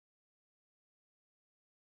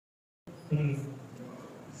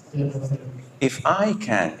If I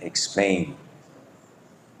can explain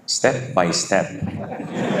step by step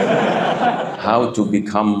how to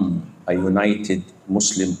become a united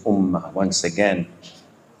Muslim ummah once again,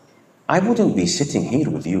 I wouldn't be sitting here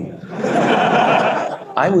with you.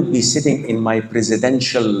 I would be sitting in my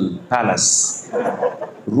presidential palace,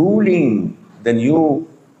 ruling the new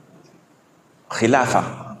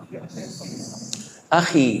Khilafah.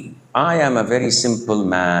 Akhi, I am a very simple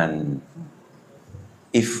man.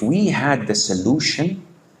 If we had the solution,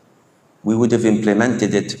 we would have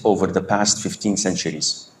implemented it over the past 15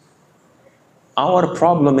 centuries. Our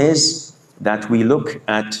problem is that we look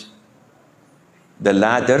at the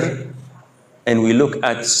ladder and we look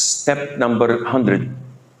at step number 100.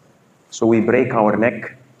 So we break our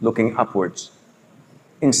neck looking upwards.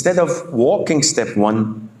 Instead of walking step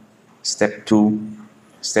 1, step 2,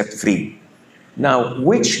 step 3. Now,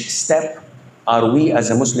 which step are we as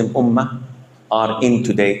a Muslim ummah are in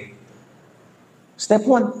today? Step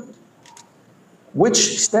 1.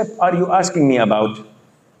 Which step are you asking me about?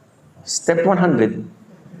 Step 100.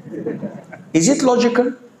 Is it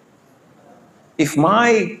logical? If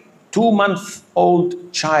my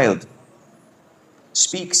 2-month-old child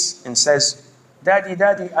speaks and says, Daddy,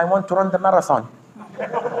 Daddy, I want to run the marathon.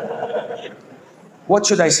 What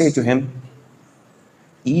should I say to him?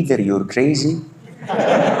 Either you're crazy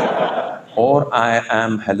or I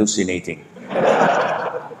am hallucinating.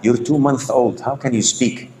 You're 2 months old. How can you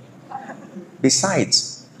speak?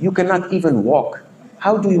 Besides, you cannot even walk.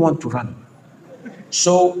 How do you want to run?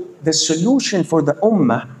 So the solution for the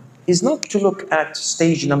ummah is not to look at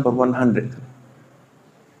stage number 100.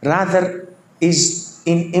 Rather, is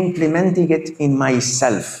in implementing it in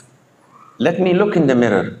myself. Let me look in the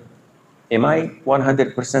mirror. Am I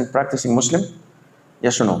 100% practicing Muslim?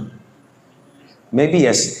 Yes or no? Maybe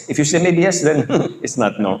yes. If you say maybe yes, then it's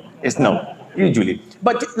not no. It's no, usually.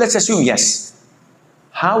 But let's assume yes.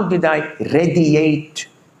 How did I radiate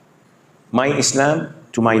my Islam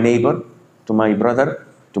to my neighbor, to my brother,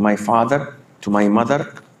 to my father, to my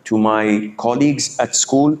mother, to my colleagues at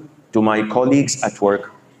school, to my colleagues at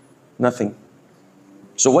work? Nothing.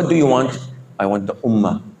 So what do you want? I want the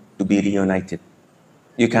ummah to be reunited.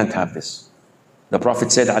 You can't have this. The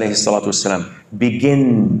Prophet said, alayhi salatu wasalam,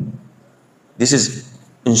 begin. This is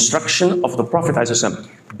instruction of the Prophet, alayhi salam.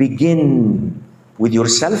 Begin with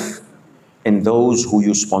yourself and those who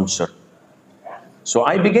you sponsor. So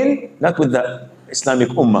I begin not with the Islamic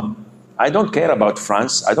ummah. I don't care about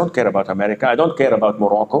France. I don't care about America. I don't care about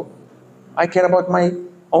Morocco. I care about my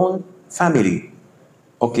own family.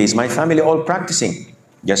 Okay, is my family all practicing?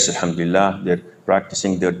 Yes, alhamdulillah, they're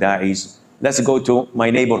practicing, they're da'is. Let's go to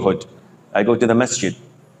my neighborhood. I go to the masjid.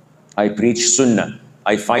 I preach sunnah.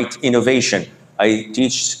 I fight innovation. I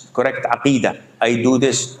teach correct aqidah. I do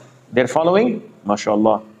this. They're following?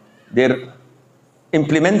 MashaAllah. They're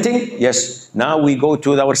implementing? Yes. Now we go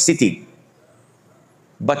to our city.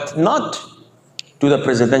 But not to the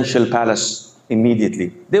presidential palace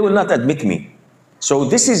immediately. They will not admit me. So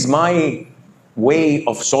this is my way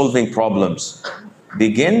of solving problems.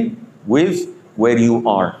 Begin with where you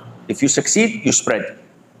are. If you succeed, you spread.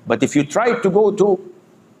 But if you try to go to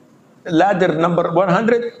ladder number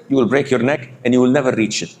 100, you will break your neck and you will never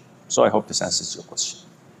reach it. So I hope this answers your question.